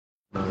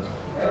जरा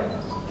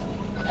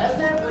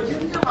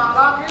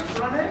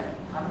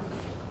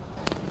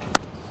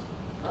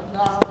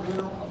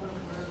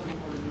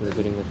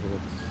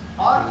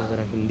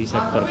हिंदी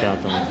सेट करके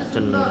आता हूँ,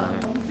 चल नहीं रहा है.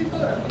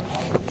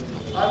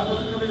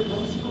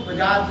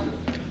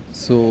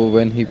 So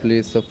when he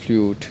plays the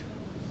flute,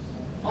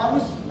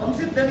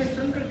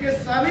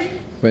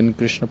 when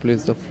Krishna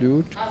plays the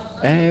flute,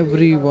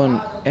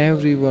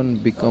 everyone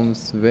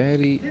becomes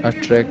very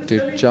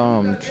attracted,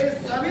 charmed.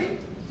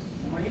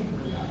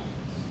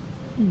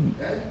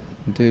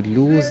 They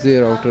lose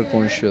their outer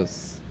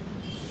conscious.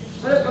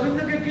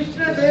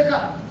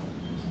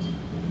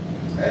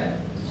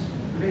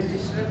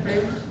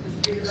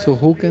 So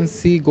who can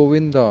see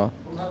Govinda?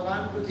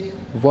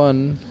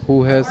 One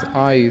who has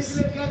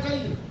eyes.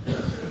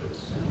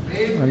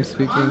 I'm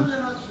speaking.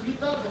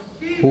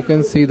 Who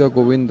can see the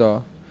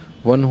Govinda?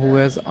 One who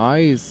has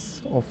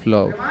eyes of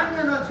love.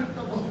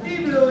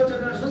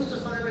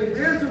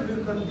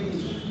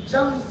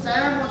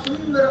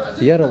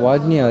 यार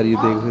आवाज नहीं आ रही,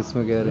 देख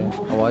इसमें कह रहे हैं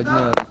आवाज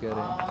नहीं आ रही, कह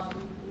रहे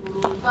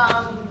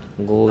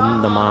हैं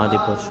govindam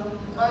ādi-puruṣaḿ.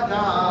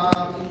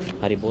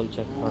 Hari bol,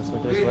 check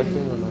transmitter is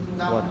working or not?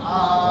 What?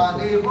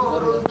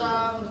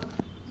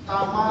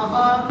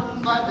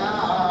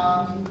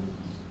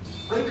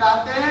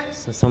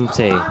 So some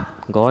say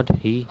God,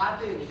 he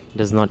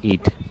does not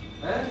eat.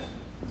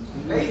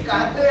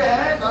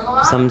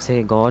 Some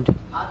say God,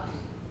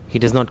 he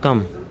does not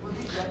come.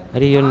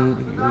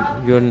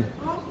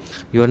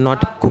 You're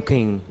not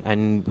cooking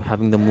and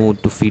having the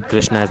mood to feed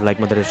Krishna as like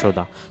Mother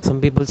Yashoda.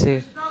 Some people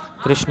say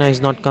Krishna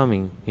is not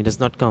coming, he does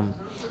not come.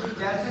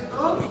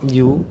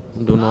 You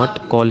do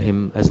not call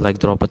him as like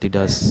Draupadi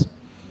does.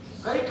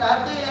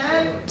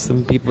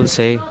 Some people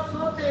say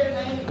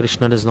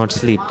Krishna does not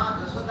sleep.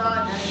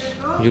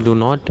 You do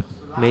not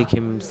make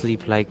him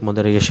sleep like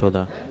Mother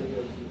Yashoda.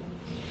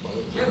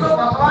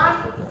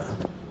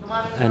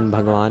 And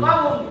Bhagavan,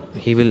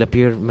 he will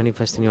appear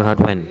manifest in your heart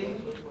when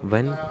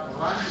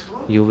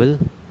you will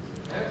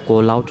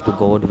call out to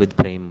God with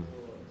prema.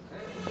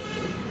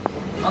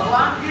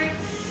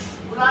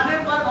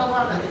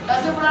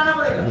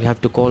 You have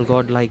to call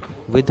God like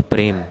with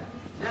prema.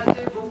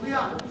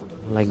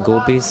 Like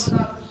gopis,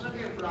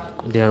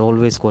 they are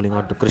always calling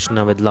out to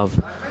Krishna with love,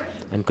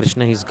 and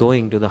Krishna is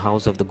going to the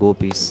house of the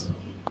gopis.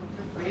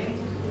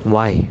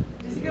 Why?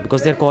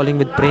 Because they are calling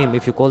with prema.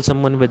 If you call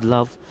someone with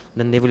love,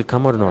 then they will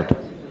come or not?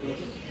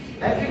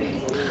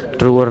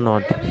 True or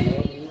not?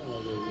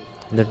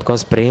 That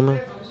cause prema.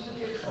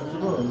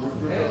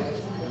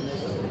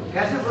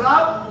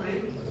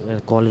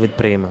 Call with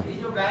prema.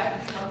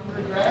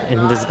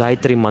 In this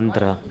Gayatri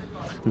mantra,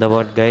 the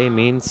word Gay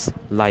means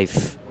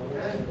life.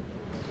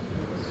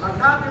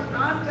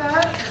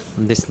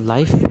 This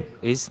life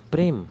is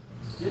prema.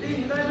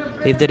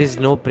 If there is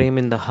no prema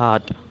in the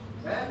heart,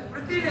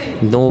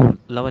 no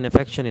love and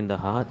affection in the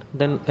heart,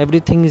 then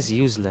everything is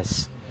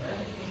useless.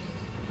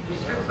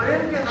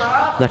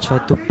 That's why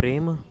to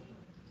prema,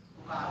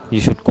 you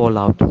should call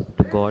out to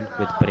God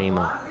with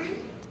prema.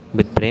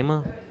 With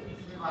prema,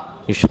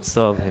 you should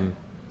serve him.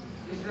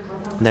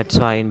 That's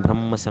why in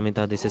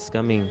Brahma-samhita this is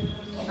coming.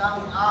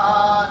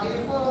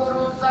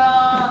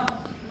 ādi-puruṣaṃ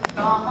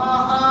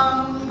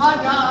ahaмк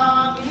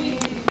bhajāmi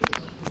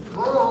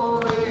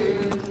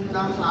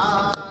govindam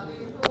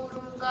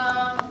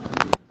ādi-puruṣaṃ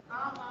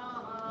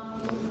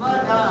ahaмк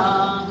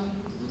bhajāmi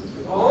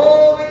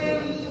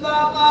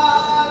govindam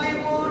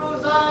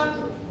ādi-puruṣaṃ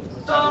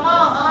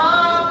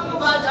ahaмк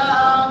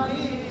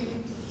bhajāmi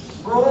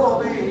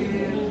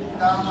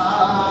govindam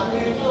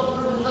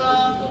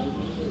ādi-puruṣaṃ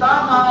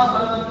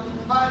ahaмк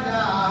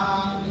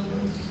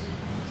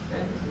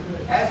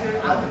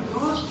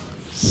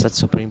Such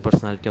Supreme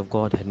Personality of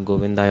God and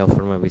Govinda, I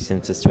offer my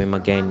obeisances to him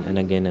again and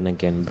again and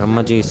again.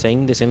 Brahmaji is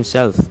saying this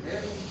himself.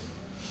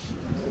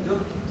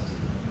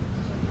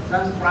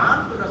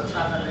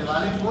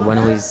 One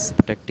who is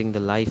protecting the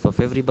life of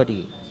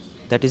everybody,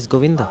 that is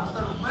Govinda.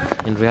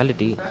 In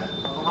reality,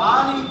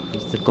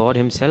 he's the God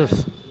himself.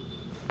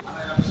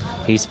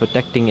 He's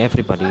protecting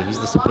everybody. He's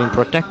the Supreme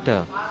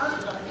Protector.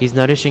 He's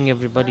nourishing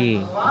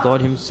everybody.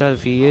 God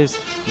himself, he is,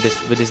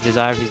 with his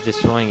desire, he's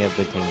destroying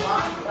everything.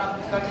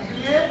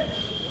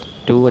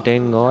 To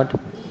attain God,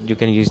 you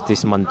can use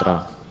this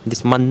mantra.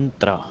 This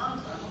mantra.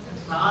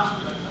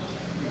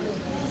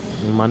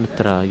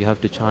 Mantra, you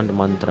have to chant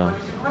mantra.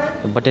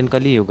 But in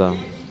Kali Yuga,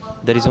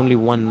 there is only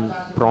one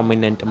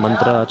prominent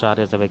mantra,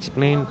 acharyas have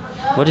explained.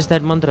 What is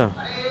that mantra?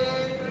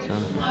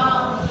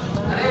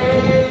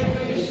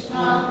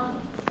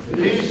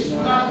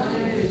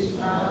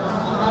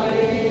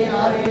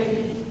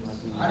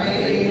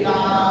 Hare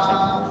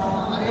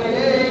Rama,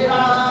 Hare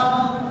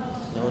Rama,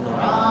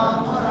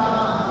 Rama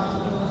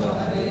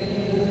Rama,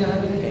 Hare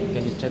Hare.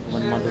 Can you check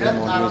one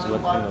module audio is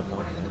working or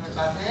not?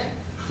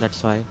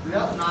 That's why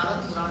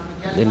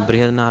in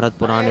Brihad Narad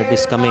Puran it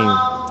is coming.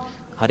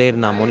 Hare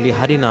Nam, only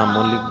Hari Nam,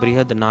 only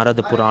Brihad Narad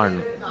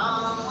Puran.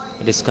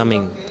 It is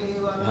coming.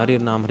 Hare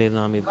Nam,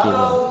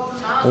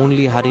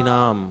 only Hari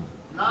Nam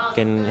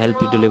can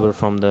help you deliver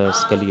from the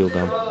Kali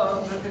Yuga.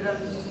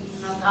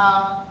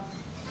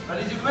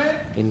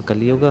 In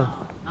Kali Yuga,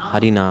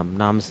 Harinam,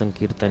 Nam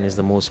Sankirtan is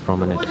the most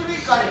prominent.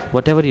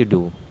 Whatever you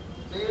do,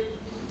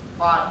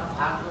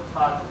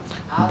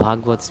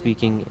 Bhagavad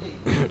speaking,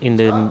 in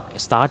the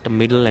start,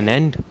 middle and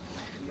end,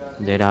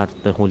 there are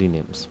the holy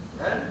names.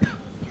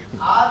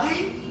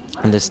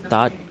 In the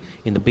start,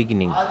 in the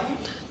beginning,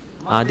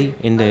 Adi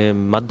in the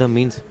Madhya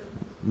means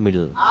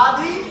middle.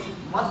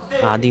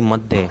 Adi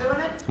Madhya.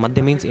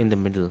 Madhya means in the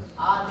middle.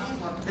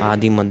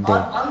 Adi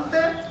Madhya.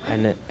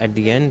 And at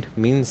the end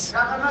means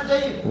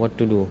what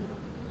to do?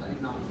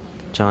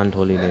 Chant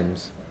holy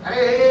names.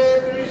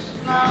 Hare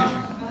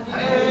Krishna,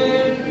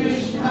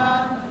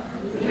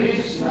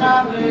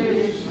 Krishna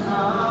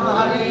Krishna,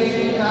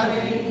 Hare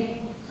Hare,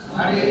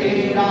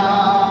 Hare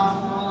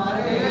Rama,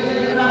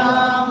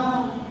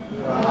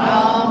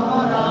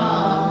 Rama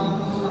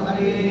Rama,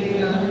 Hare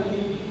Hare.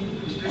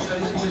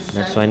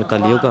 That's why in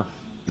Kali Yuga,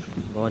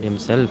 God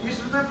Himself.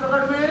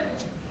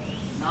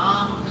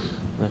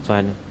 That's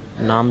why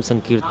Nam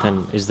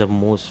Sankirtan is the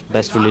most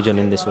best religion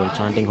in this world.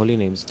 Chanting holy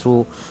names.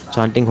 Through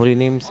chanting holy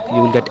names,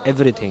 you will get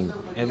everything,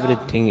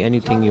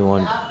 anything you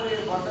want.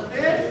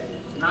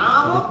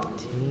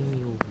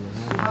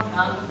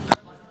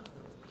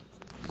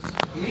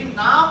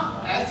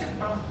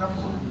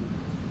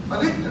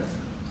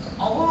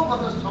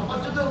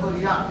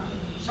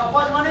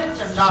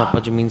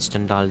 Sapaj means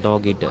Chandal,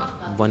 dog eater,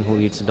 one who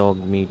eats dog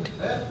meat.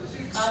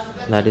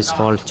 That is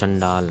called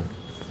Chandal.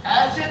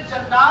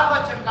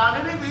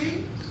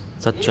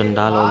 Such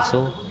Chandal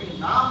also,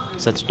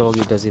 such dog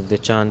eaters, if they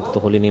chant the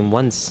holy name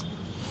once,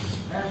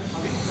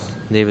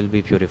 they will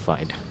be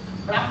purified.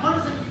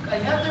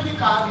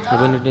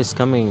 Even it is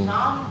coming,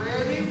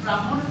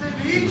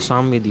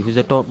 Samvedi, who is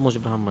the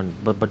topmost Brahman,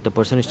 but the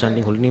person who is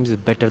chanting holy names is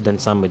better than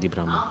Samvedi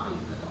Brahman.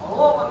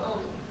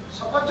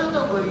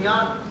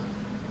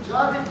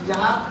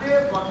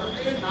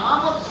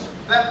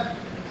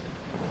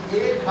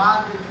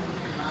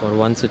 For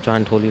once to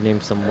chant holy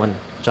names,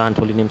 chant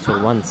holy names for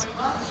once.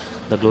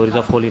 The glories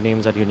of holy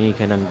names are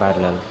unique and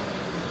unparalleled.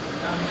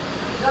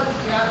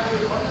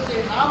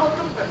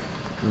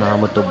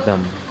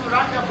 Namatubhyam.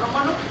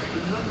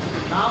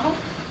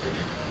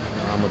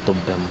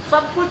 Namatubhyam.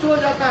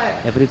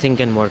 Everything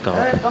can work out.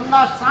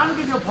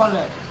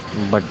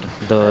 But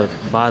the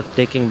bath,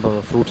 taking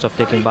fruits of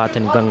taking bath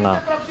in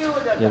Ganga,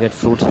 you get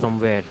fruits from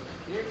where?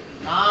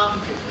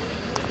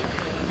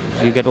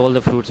 You get all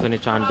the fruits when you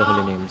chant the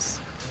holy names.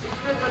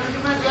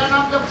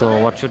 So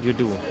what should you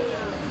do?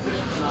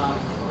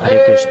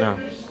 Hare Krishna.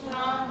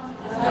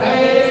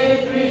 Hare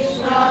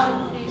Krishna,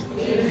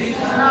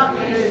 Krishna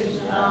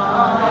Krishna,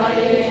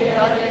 Hare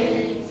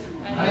Hare,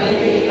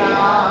 Hare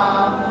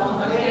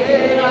Rama,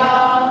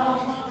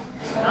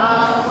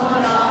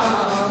 Rama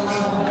Rama,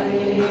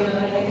 Hare Hare.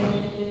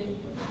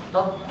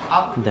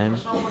 Then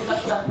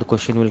the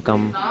question will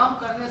come,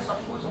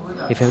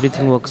 if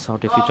everything works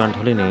out, if you chant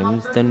holy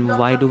names, then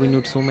why do we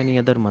need so many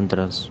other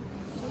mantras?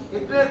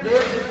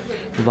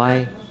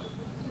 Why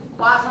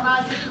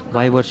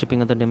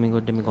worshipping other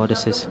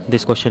demigoddesses?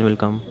 This question will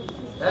come.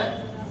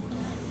 That's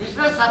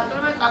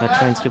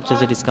why in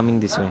scriptures it is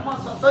coming this way.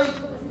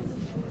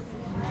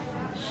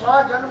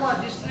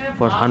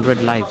 For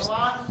 100 lives,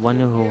 one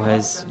who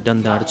has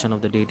done the archan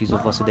of the deities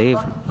of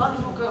Vasudeva,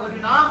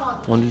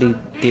 only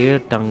their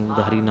tongue,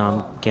 the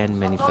Harinam, can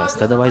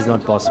manifest. Otherwise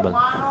not possible.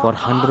 For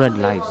 100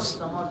 lives,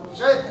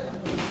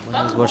 one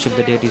has worshipped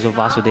the deities of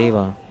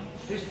Vasudeva,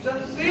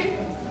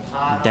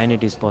 then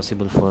it is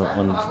possible for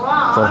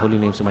holy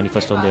names to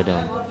manifest on their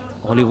tongue.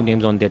 Holy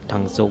names on their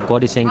tongue. So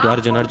God is saying to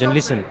Arjun,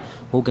 listen,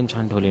 who can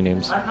chant holy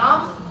names?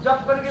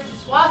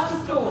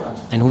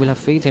 And who will have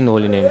faith in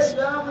holy names?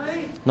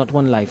 Not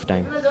one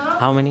lifetime.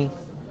 How many?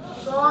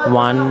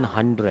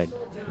 100.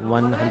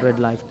 100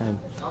 lifetime.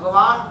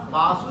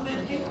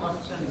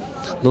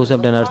 Those who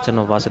have done archan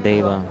of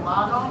Vasudeva.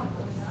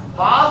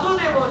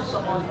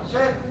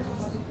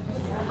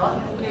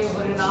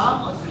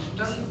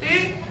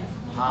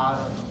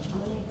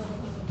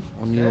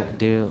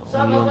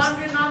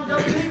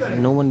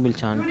 No one will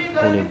chant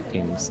holy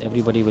names.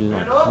 Everybody will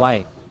not.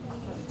 Why?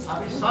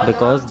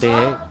 Because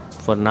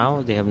for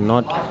now they have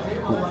not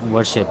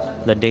worshipped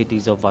the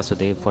deities of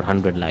Vasudeva for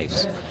 100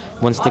 lives.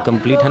 Once they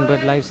complete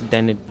 100 lives,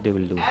 then they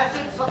will do.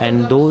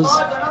 And those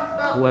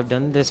who have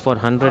done this for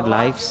 100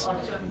 lives,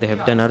 they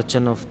have done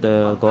archan of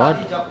the God,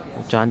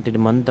 chanted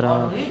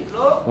mantra,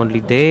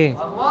 only they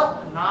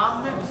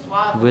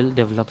will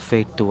develop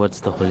faith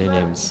towards the holy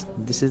names.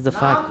 This is the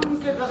fact.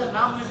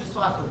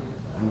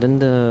 Then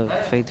the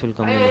faith will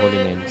come in the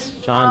holy names.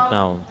 Chant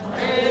now.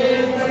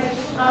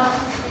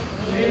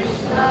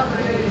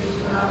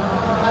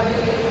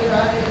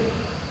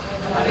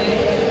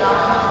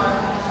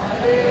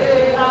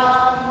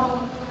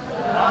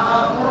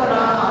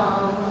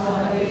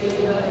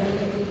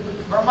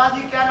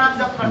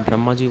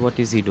 Brahmaji, what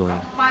is he doing?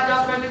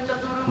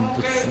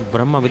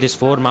 Brahma with his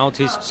 4 mouths,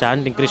 he is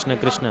chanting Krishna,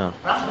 Krishna.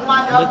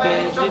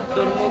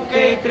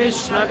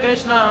 Krishna,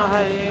 Krishna,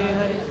 Hare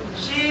Hare.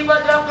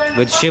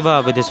 With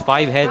Shiva, with his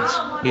 5 heads,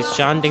 he is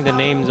chanting the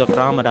names of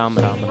Rama,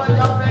 Rama, Rama.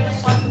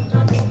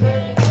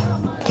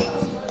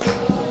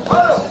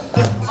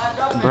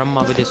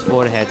 Brahma with his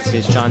 4 heads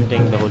is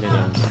chanting the holy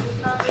names.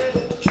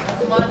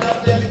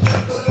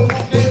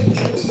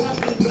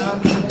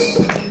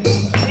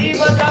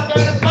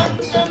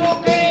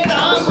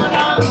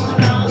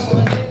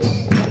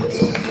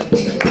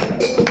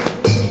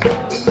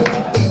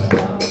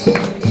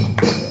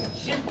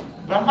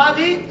 Brahma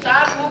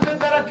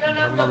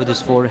with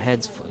his 4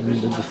 heads,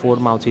 in the 4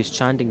 mouths, he is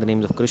chanting the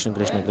names of Krishna,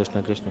 Krishna,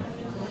 Krishna, Krishna.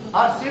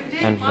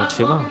 And Lord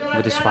Shiva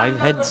with his 5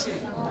 heads,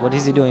 what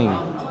is he doing?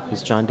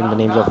 He's chanting the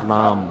names of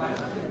Ram,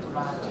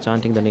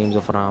 chanting the names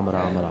of Ram,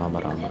 Ram, Ram,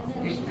 Ram.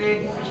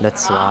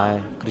 That's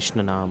why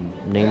Krishna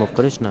name of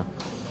Krishna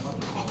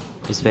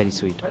is very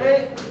sweet.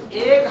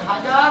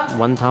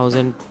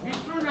 1000,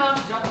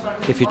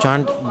 if you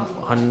chant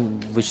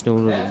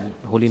Vishnu,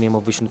 holy name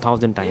of Vishnu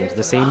 1000 times,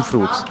 the same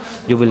fruits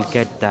you will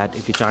get that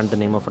if you chant the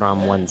name of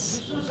Ram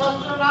once.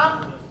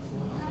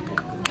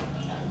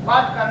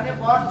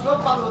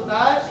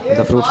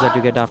 The fruits that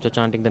you get after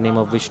chanting the name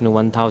of Vishnu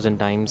 1000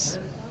 times,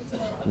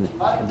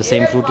 the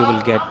same fruit you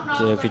will get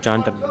if you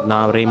chant the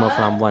name of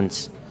Ram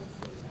once.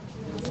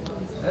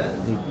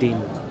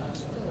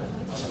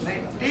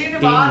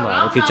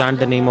 If you chant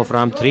the name of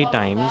Ram 3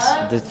 times,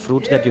 the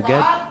fruits that you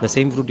get, the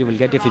same fruit you will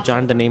get if you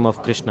chant the name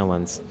of Krishna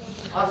once.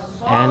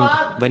 And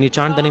when you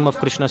chant the name of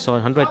Krishna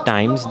 100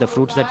 times, the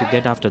fruits that you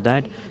get after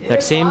that,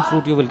 that same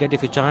fruit you will get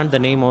if you chant the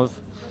name of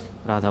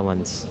Radha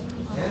once.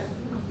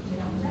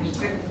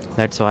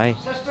 That's why.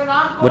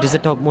 What is the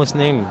topmost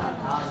name?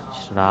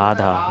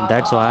 Radha.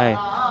 That's why.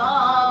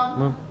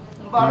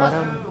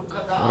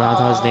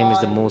 Radha's name is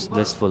the most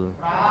blissful.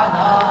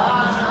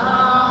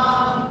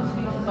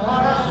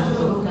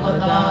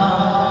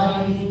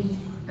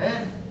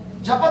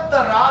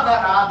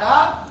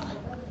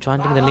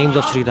 Chanting the names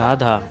of Sri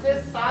Radha,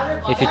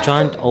 if you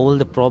chant, all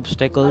the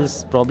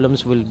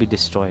problems will be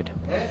destroyed.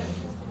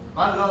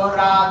 Radhe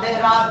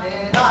Radhe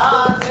Radhe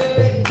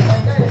Radhe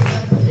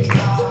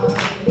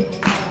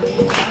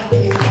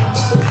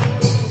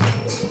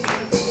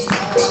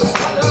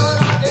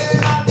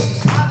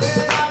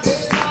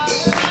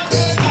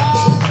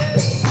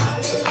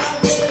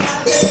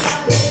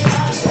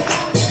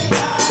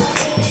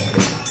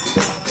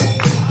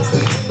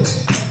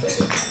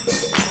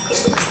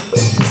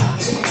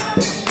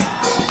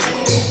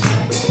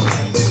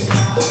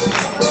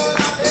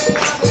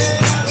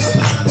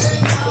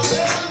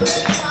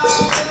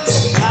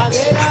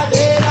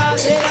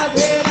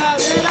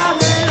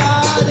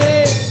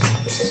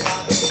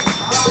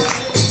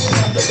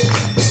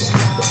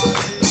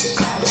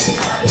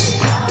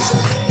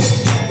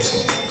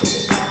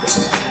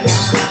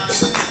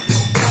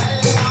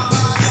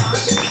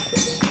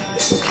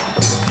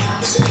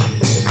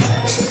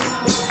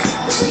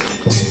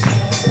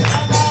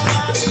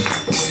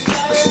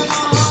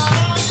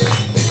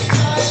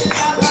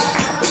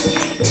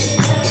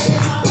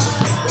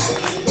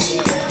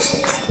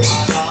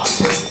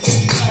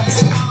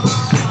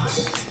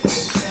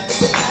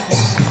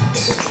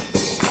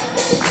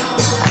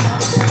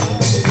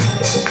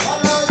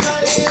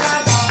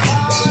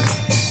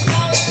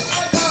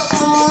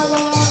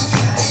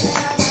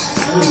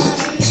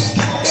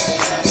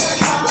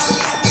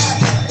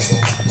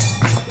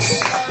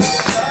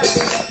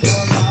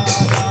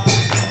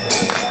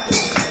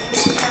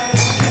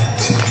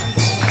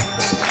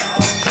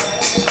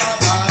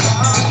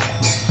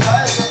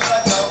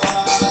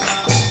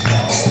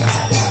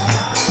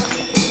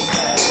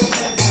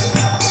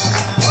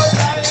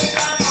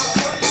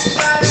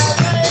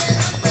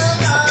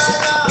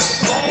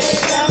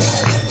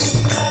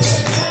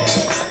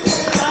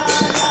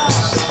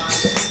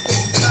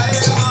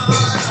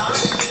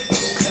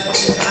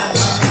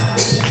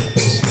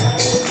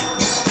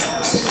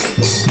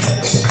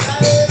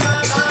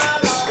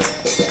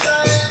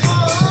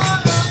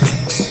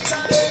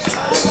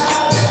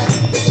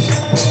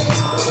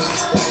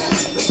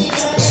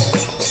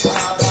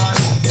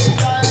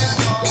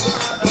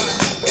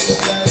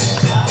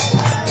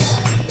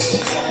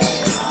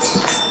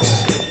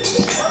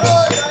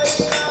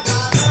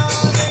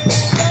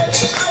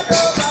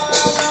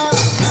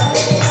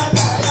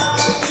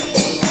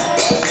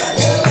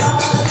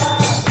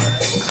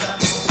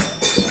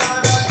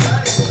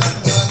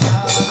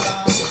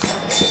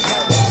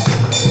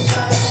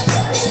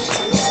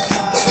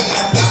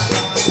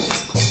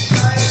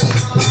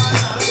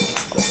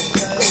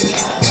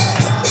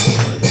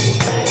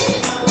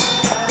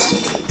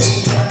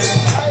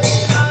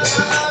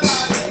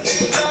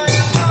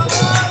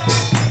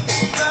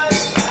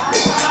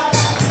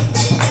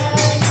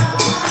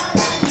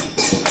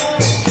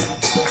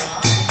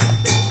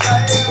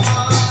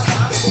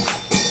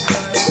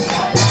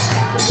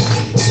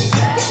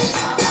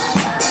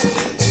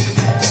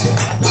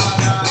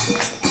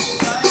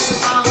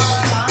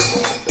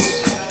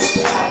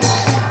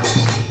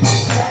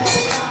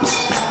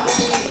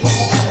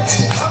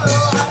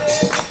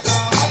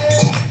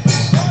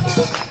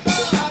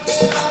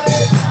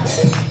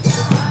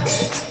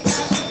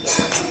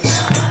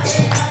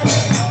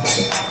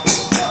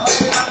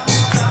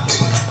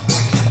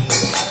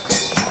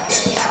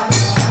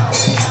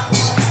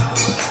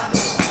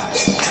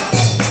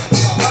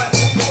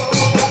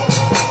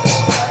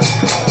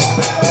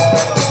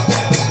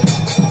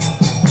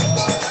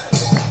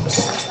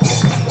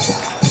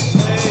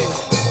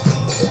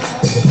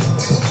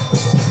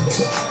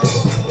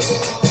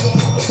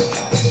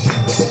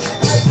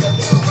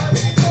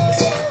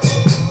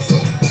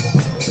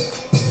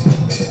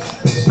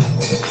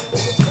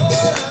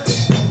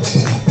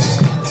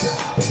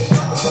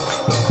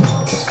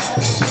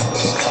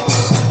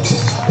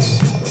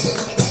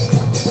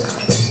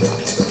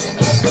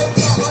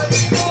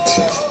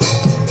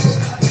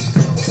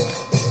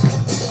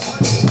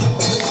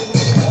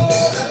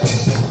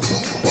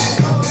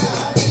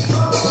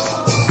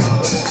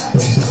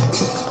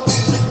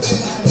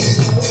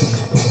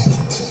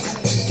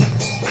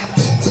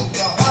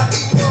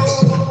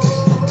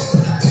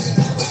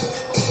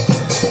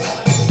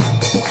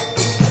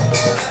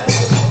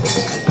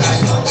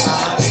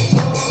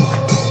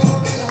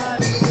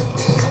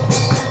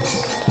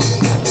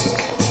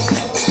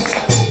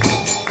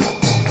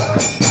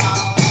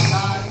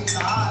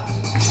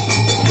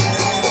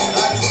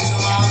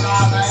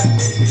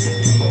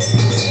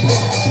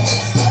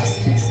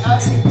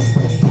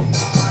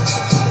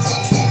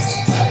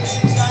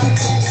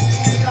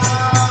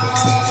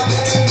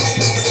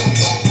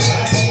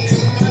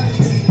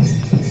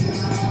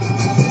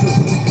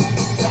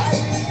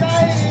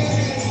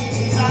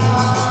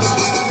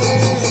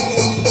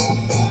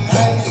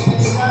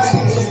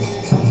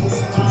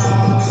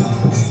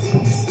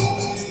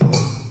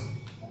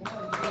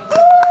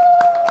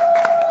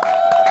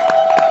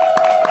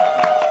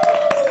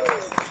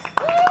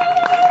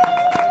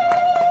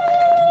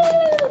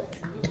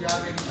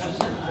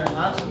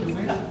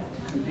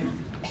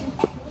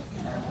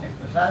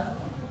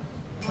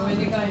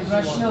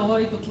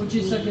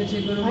પૂછી શકે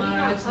છે ગુરુ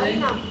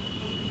મહારાજને.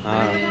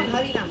 હા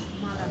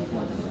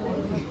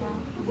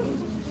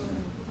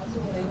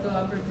તો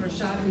આપણે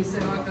પ્રસાદની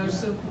સેવા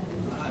કરશું.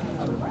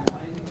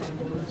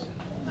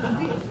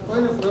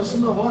 કોઈને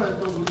પ્રશ્ન હોય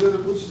તો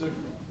ગુજરાતી પૂછી શકે,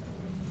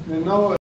 ને ન હોય